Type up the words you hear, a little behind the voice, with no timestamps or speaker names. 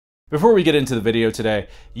Before we get into the video today,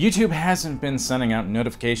 YouTube hasn't been sending out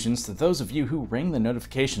notifications to those of you who ring the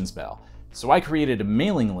notifications bell, so I created a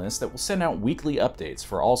mailing list that will send out weekly updates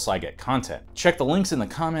for all SciGet content. Check the links in the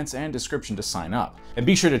comments and description to sign up, and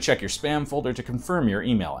be sure to check your spam folder to confirm your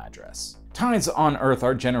email address. Tides on Earth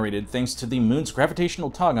are generated thanks to the moon's gravitational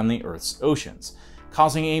tug on the Earth's oceans,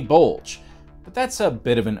 causing a bulge. But that's a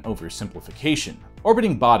bit of an oversimplification.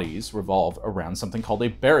 Orbiting bodies revolve around something called a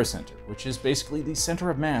barycenter, which is basically the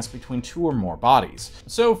center of mass between two or more bodies.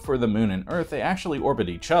 So for the moon and Earth, they actually orbit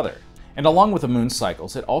each other. And along with the moon's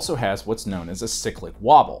cycles, it also has what's known as a cyclic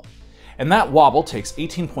wobble. And that wobble takes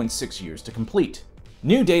 18.6 years to complete.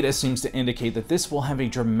 New data seems to indicate that this will have a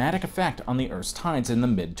dramatic effect on the Earth's tides in the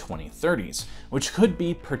mid-2030s, which could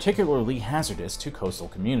be particularly hazardous to coastal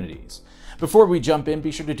communities. Before we jump in, be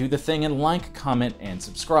sure to do the thing and like, comment, and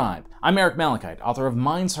subscribe. I'm Eric Malachite, author of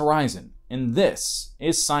Mind's Horizon, and this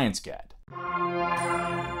is ScienceGet.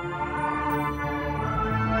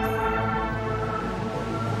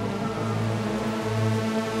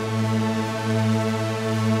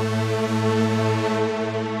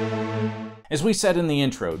 As we said in the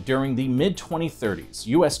intro, during the mid-2030s,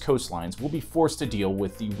 US coastlines will be forced to deal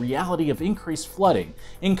with the reality of increased flooding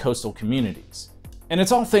in coastal communities. And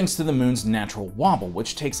it's all thanks to the moon's natural wobble,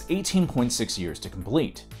 which takes 18.6 years to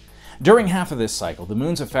complete. During half of this cycle, the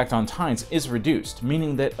moon's effect on tides is reduced,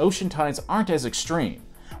 meaning that ocean tides aren't as extreme.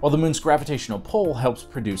 While the moon's gravitational pull helps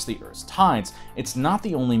produce the Earth's tides, it's not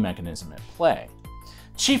the only mechanism at play.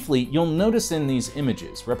 Chiefly, you'll notice in these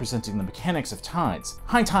images representing the mechanics of tides,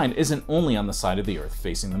 high tide isn't only on the side of the Earth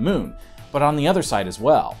facing the moon, but on the other side as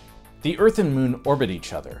well. The Earth and moon orbit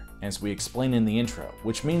each other, as we explain in the intro,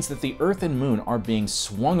 which means that the Earth and moon are being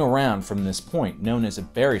swung around from this point known as a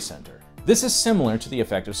barycenter. This is similar to the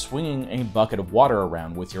effect of swinging a bucket of water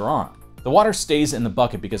around with your arm. The water stays in the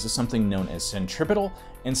bucket because of something known as centripetal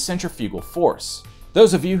and centrifugal force.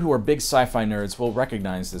 Those of you who are big sci-fi nerds will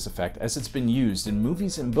recognize this effect as it's been used in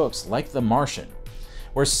movies and books like The Martian,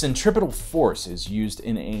 where centripetal force is used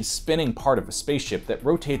in a spinning part of a spaceship that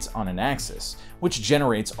rotates on an axis, which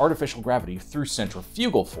generates artificial gravity through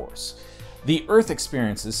centrifugal force. The Earth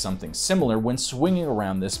experiences something similar when swinging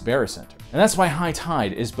around this barycenter, and that's why high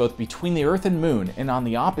tide is both between the Earth and moon and on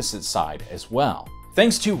the opposite side as well.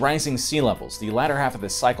 Thanks to rising sea levels, the latter half of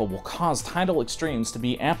this cycle will cause tidal extremes to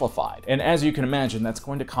be amplified, and as you can imagine, that's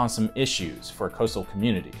going to cause some issues for coastal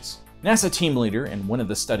communities. NASA team leader and one of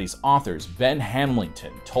the study's authors, Ben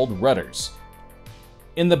Hamilton, told Reuters,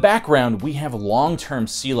 "In the background, we have long-term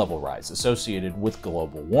sea level rise associated with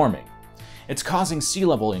global warming. It's causing sea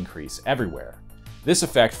level increase everywhere. This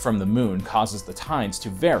effect from the moon causes the tides to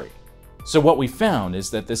vary. So what we found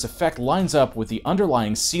is that this effect lines up with the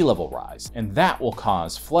underlying sea level rise, and that will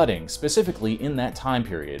cause flooding specifically in that time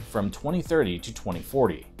period from 2030 to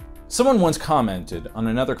 2040. Someone once commented on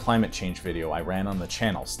another climate change video I ran on the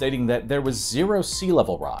channel stating that there was zero sea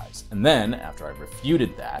level rise, and then, after I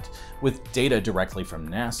refuted that with data directly from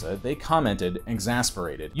NASA, they commented,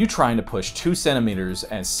 exasperated, "You trying to push 2 centimeters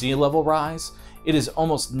as sea level rise? It is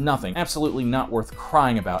almost nothing, absolutely not worth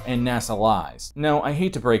crying about, and NASA lies." No, I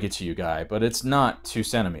hate to break it to you, guy, but it's not 2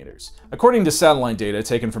 centimeters. According to satellite data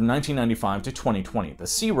taken from 1995 to 2020, the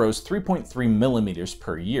sea rose 3.3 millimeters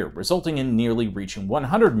per year, resulting in nearly reaching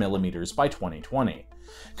 100 millimeters by 2020.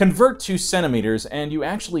 Convert 2 centimeters and you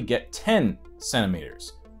actually get 10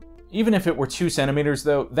 centimeters. Even if it were 2 centimeters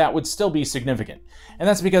though, that would still be significant. And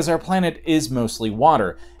that's because our planet is mostly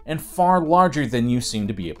water, and far larger than you seem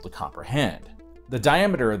to be able to comprehend. The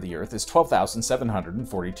diameter of the Earth is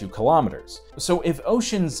 12,742 kilometers. So if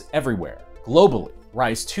oceans everywhere, globally,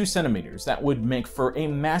 rise 2 centimeters, that would make for a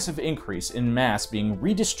massive increase in mass being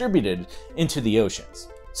redistributed into the oceans.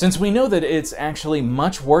 Since we know that it's actually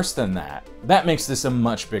much worse than that, that makes this a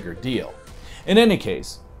much bigger deal. In any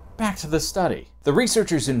case, back to the study. The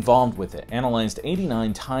researchers involved with it analyzed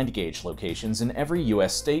 89 tide gauge locations in every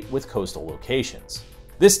US state with coastal locations.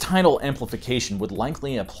 This tidal amplification would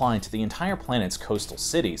likely apply to the entire planet's coastal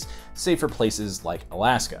cities, save for places like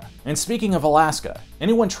Alaska. And speaking of Alaska,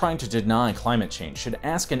 anyone trying to deny climate change should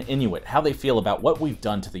ask an Inuit how they feel about what we've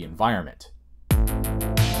done to the environment.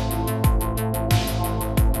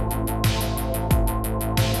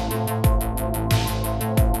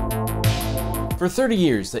 For 30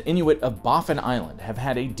 years, the Inuit of Baffin Island have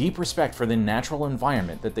had a deep respect for the natural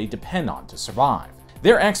environment that they depend on to survive.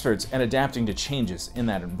 They're experts at adapting to changes in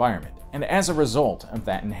that environment, and as a result of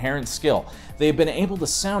that inherent skill, they've been able to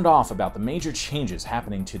sound off about the major changes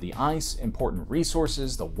happening to the ice, important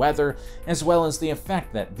resources, the weather, as well as the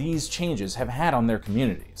effect that these changes have had on their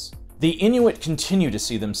communities. The Inuit continue to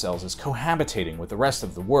see themselves as cohabitating with the rest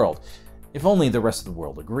of the world, If only the rest of the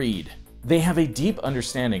world agreed. They have a deep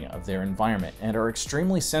understanding of their environment and are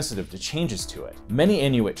extremely sensitive to changes to it. Many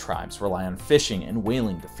Inuit tribes rely on fishing and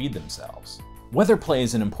whaling to feed themselves. Weather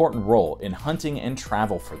plays an important role in hunting and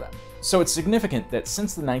travel for them. So it's significant that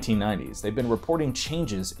since the 1990s, they've been reporting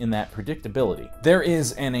changes in that predictability. There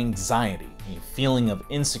is an anxiety, a feeling of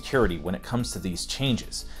insecurity when it comes to these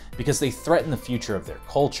changes, because they threaten the future of their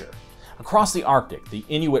culture. Across the Arctic, the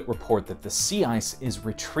Inuit report that the sea ice is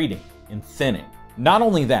retreating and thinning. Not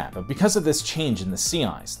only that, but because of this change in the sea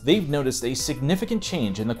ice, they've noticed a significant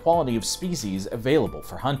change in the quality of species available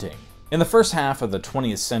for hunting. In the first half of the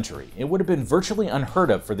 20th century, it would have been virtually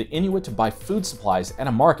unheard of for the Inuit to buy food supplies at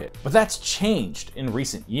a market, but that's changed in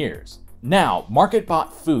recent years. Now,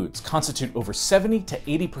 market-bought foods constitute over 70 to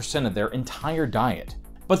 80% of their entire diet.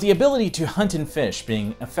 But the ability to hunt and fish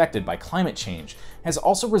being affected by climate change has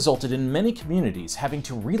also resulted in many communities having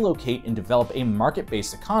to relocate and develop a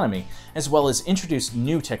market-based economy, as well as introduce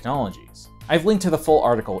new technologies. I've linked to the full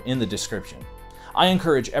article in the description. I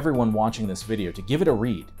encourage everyone watching this video to give it a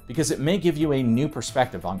read, because it may give you a new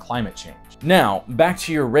perspective on climate change. Now, back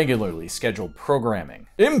to your regularly scheduled programming.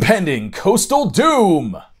 Impending coastal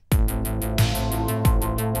doom!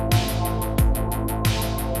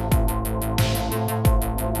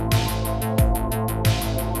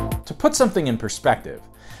 To put something in perspective,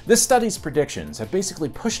 this study's predictions have basically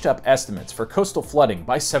pushed up estimates for coastal flooding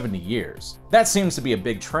by 70 years. That seems to be a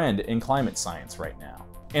big trend in climate science right now.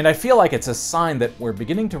 And I feel like it's a sign that we're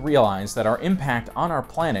beginning to realize that our impact on our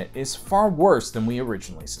planet is far worse than we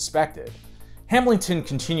originally suspected. Hamilton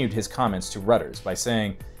continued his comments to Reuters by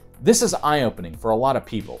saying, "This is eye-opening for a lot of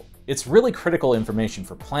people. It's really critical information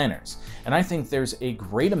for planners, and I think there's a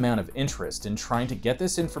great amount of interest in trying to get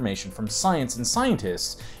this information from science and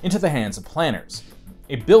scientists into the hands of planners.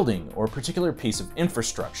 A building or particular piece of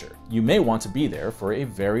infrastructure, you may want to be there for a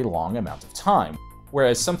very long amount of time,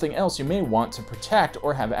 whereas something else you may want to protect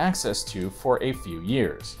or have access to for a few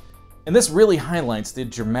years." And this really highlights the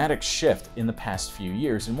dramatic shift in the past few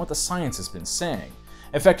years in what the science has been saying,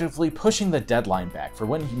 effectively pushing the deadline back for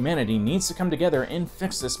when humanity needs to come together and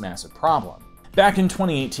fix this massive problem. Back in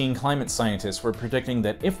 2018, climate scientists were predicting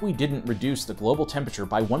that if we didn't reduce the global temperature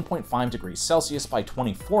by 1.5 degrees Celsius by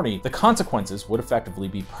 2040, the consequences would effectively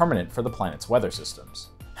be permanent for the planet's weather systems.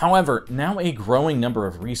 However, now a growing number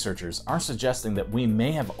of researchers are suggesting that we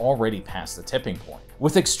may have already passed the tipping point.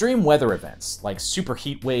 With extreme weather events like super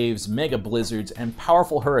heat waves, mega blizzards, and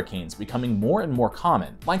powerful hurricanes becoming more and more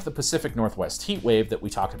common, like the Pacific Northwest heat wave that we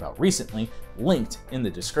talked about recently, linked in the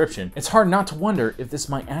description, it's hard not to wonder if this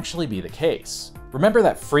might actually be the case. Remember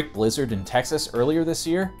that freak blizzard in Texas earlier this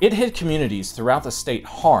year? It hit communities throughout the state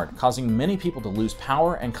hard, causing many people to lose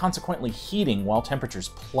power and consequently heating while temperatures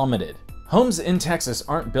plummeted. Homes in Texas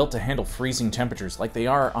aren't built to handle freezing temperatures like they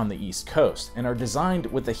are on the East Coast, and are designed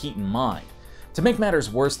with the heat in mind. To make matters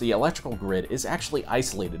worse, the electrical grid is actually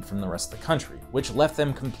isolated from the rest of the country, which left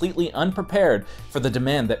them completely unprepared for the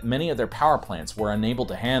demand that many of their power plants were unable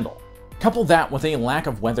to handle. Couple that with a lack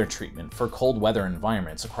of weather treatment for cold weather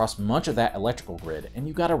environments across much of that electrical grid, and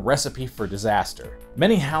you got a recipe for disaster.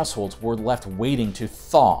 Many households were left waiting to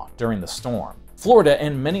thaw during the storm. Florida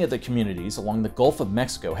and many of the communities along the Gulf of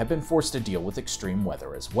Mexico have been forced to deal with extreme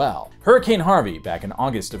weather as well. Hurricane Harvey back in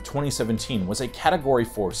August of 2017 was a Category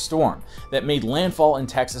 4 storm that made landfall in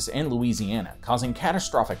Texas and Louisiana, causing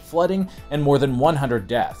catastrophic flooding and more than 100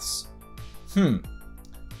 deaths.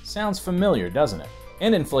 Sounds familiar, doesn't it?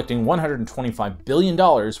 And inflicting $125 billion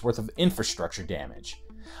worth of infrastructure damage.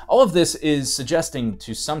 All of this is suggesting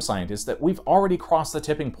to some scientists that we've already crossed the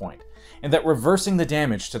tipping point, and that reversing the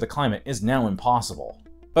damage to the climate is now impossible.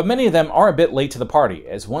 But many of them are a bit late to the party,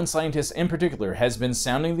 as one scientist in particular has been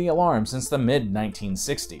sounding the alarm since the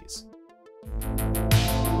mid-1960s.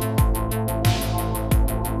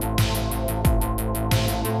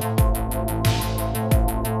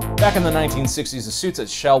 Back in the 1960s, the suits at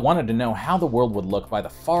Shell wanted to know how the world would look by the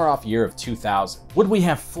far-off year of 2000. Would we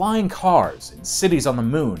have flying cars and cities on the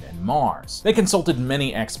moon and Mars? They consulted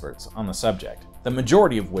many experts on the subject, the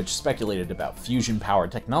majority of which speculated about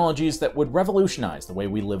fusion-powered technologies that would revolutionize the way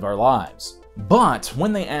we live our lives. But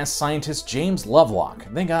when they asked scientist James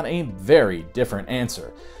Lovelock, they got a very different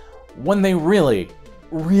answer, one they really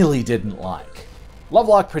didn't like.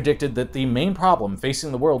 Lovelock predicted that the main problem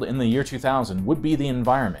facing the world in the year 2000 would be the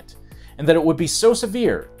environment, and that it would be so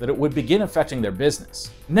severe that it would begin affecting their business.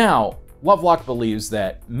 Now, Lovelock believes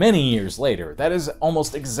that many years later, that is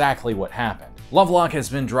almost exactly what happened. Lovelock has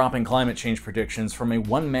been dropping climate change predictions from a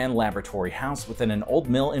one-man laboratory house within an old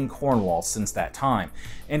mill in Cornwall since that time,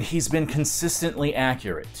 and he's been consistently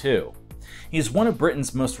accurate too. He is one of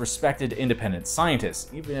Britain's most respected independent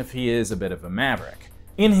scientists, even if he is a bit of a maverick.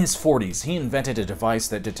 In his 40s, he invented a device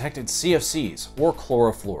that detected CFCs, or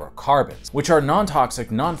chlorofluorocarbons, which are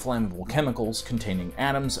non-toxic, non-flammable chemicals containing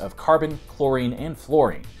atoms of carbon, chlorine, and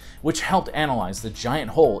fluorine, which helped analyze the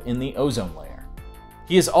giant hole in the ozone layer.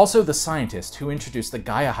 He is also the scientist who introduced the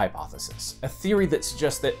Gaia hypothesis, a theory that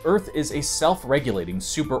suggests that Earth is a self-regulating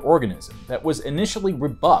superorganism that was initially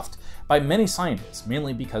rebuffed by many scientists,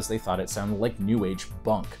 mainly because they thought it sounded like New Age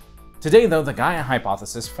bunk. Today, though, the Gaia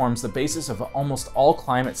hypothesis forms the basis of almost all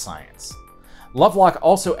climate science. Lovelock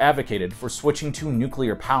also advocated for switching to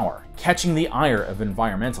nuclear power, catching the ire of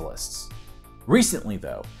environmentalists. Recently,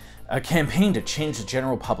 though, a campaign to change the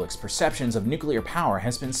general public's perceptions of nuclear power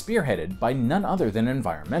has been spearheaded by none other than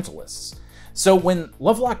environmentalists. So when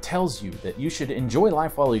Lovelock tells you that you should enjoy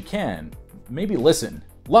life while you can, maybe listen.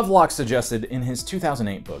 Lovelock suggested in his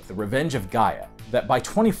 2008 book, The Revenge of Gaia, that by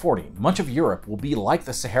 2040, much of Europe will be like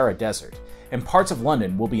the Sahara Desert, and parts of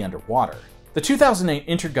London will be underwater. The 2008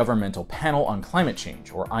 Intergovernmental Panel on Climate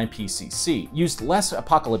Change, or IPCC, used less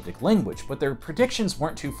apocalyptic language, but their predictions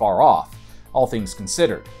weren't too far off, all things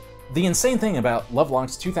considered. The insane thing about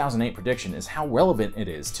Lovelock's 2008 prediction is how relevant it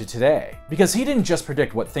is to today, because he didn't just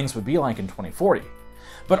predict what things would be like in 2040,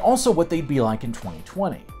 but also what they'd be like in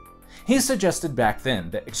 2020. He suggested back then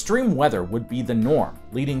that extreme weather would be the norm,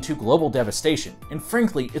 leading to global devastation, and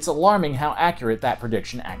frankly, it's alarming how accurate that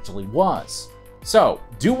prediction actually was. So,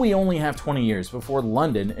 do we only have 20 years before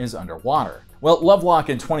London is underwater? Well, Lovelock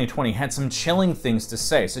in 2020 had some chilling things to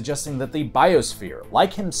say, suggesting that the biosphere,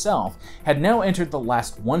 like himself, had now entered the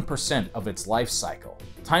last 1% of its life cycle.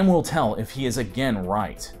 Time will tell if he is again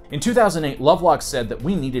right. In 2008, Lovelock said that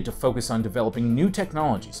we needed to focus on developing new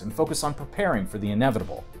technologies and focus on preparing for the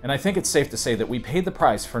inevitable. And I think it's safe to say that we paid the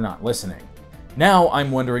price for not listening. Now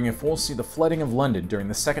I'm wondering if we'll see the flooding of London during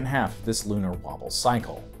the second half of this lunar wobble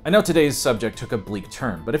cycle. I know today's subject took a bleak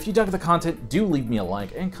turn, but if you dug the content, do leave me a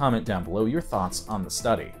like and comment down below your thoughts on the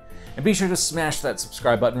study. And be sure to smash that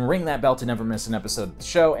subscribe button, ring that bell to never miss an episode of the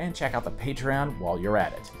show, and check out the Patreon while you're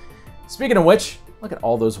at it. Speaking of which, look at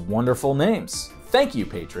all those wonderful names. Thank you,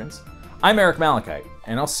 patrons. I'm Eric Malachite,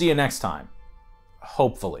 and I'll see you next time.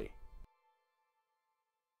 Hopefully.